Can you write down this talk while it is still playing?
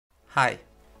Hi,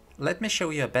 let me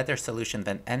show you a better solution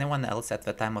than anyone else at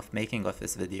the time of making of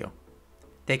this video.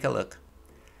 Take a look.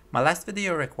 My last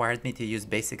video required me to use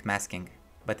basic masking,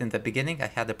 but in the beginning I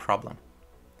had a problem.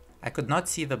 I could not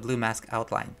see the blue mask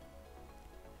outline.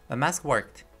 The mask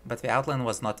worked, but the outline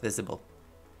was not visible.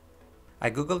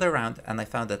 I googled around and I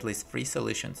found at least 3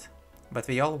 solutions, but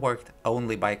they all worked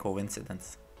only by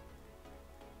coincidence.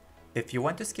 If you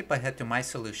want to skip ahead to my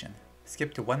solution,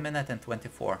 skip to 1 minute and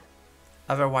 24.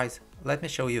 Otherwise, let me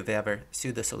show you the other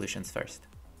pseudo solutions first.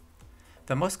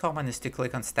 The most common is to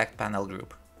click on Stacked Panel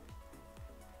Group.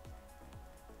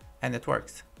 And it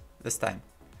works, this time.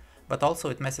 But also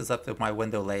it messes up with my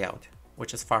window layout,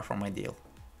 which is far from ideal.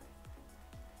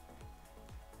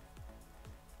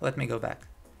 Let me go back.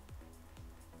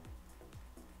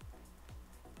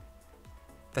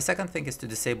 The second thing is to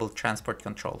disable transport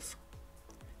controls.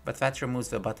 But that removes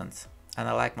the buttons, and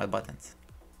I like my buttons.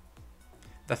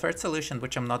 The third solution,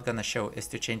 which I'm not gonna show, is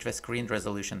to change the screen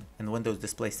resolution in Windows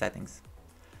display settings.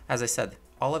 As I said,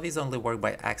 all of these only work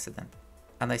by accident,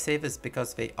 and I say this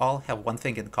because they all have one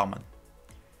thing in common.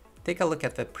 Take a look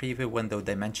at the preview window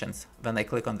dimensions when I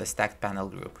click on the Stacked Panel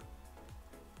Group.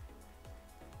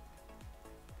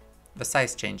 The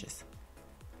size changes.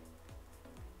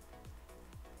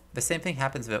 The same thing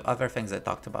happens with other things I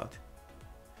talked about.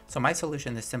 So my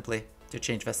solution is simply to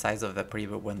change the size of the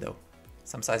preview window.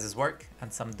 Some sizes work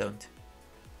and some don't.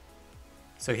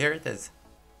 So here it is,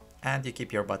 and you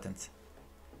keep your buttons.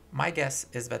 My guess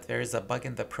is that there is a bug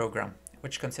in the program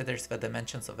which considers the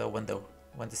dimensions of the window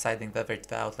when deciding whether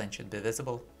the outline should be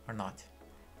visible or not.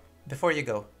 Before you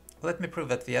go, let me prove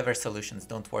that the other solutions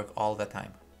don't work all the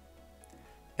time.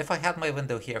 If I had my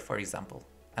window here, for example,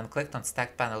 and clicked on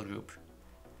Stacked Panel Group,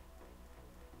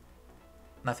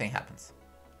 nothing happens,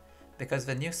 because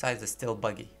the new size is still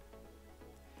buggy.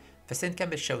 The same can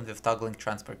be shown with toggling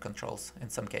transport controls in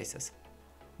some cases.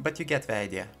 But you get the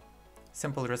idea.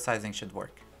 Simple resizing should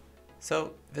work.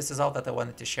 So this is all that I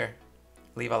wanted to share.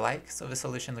 Leave a like so the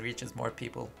solution reaches more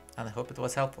people, and I hope it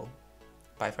was helpful.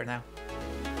 Bye for now.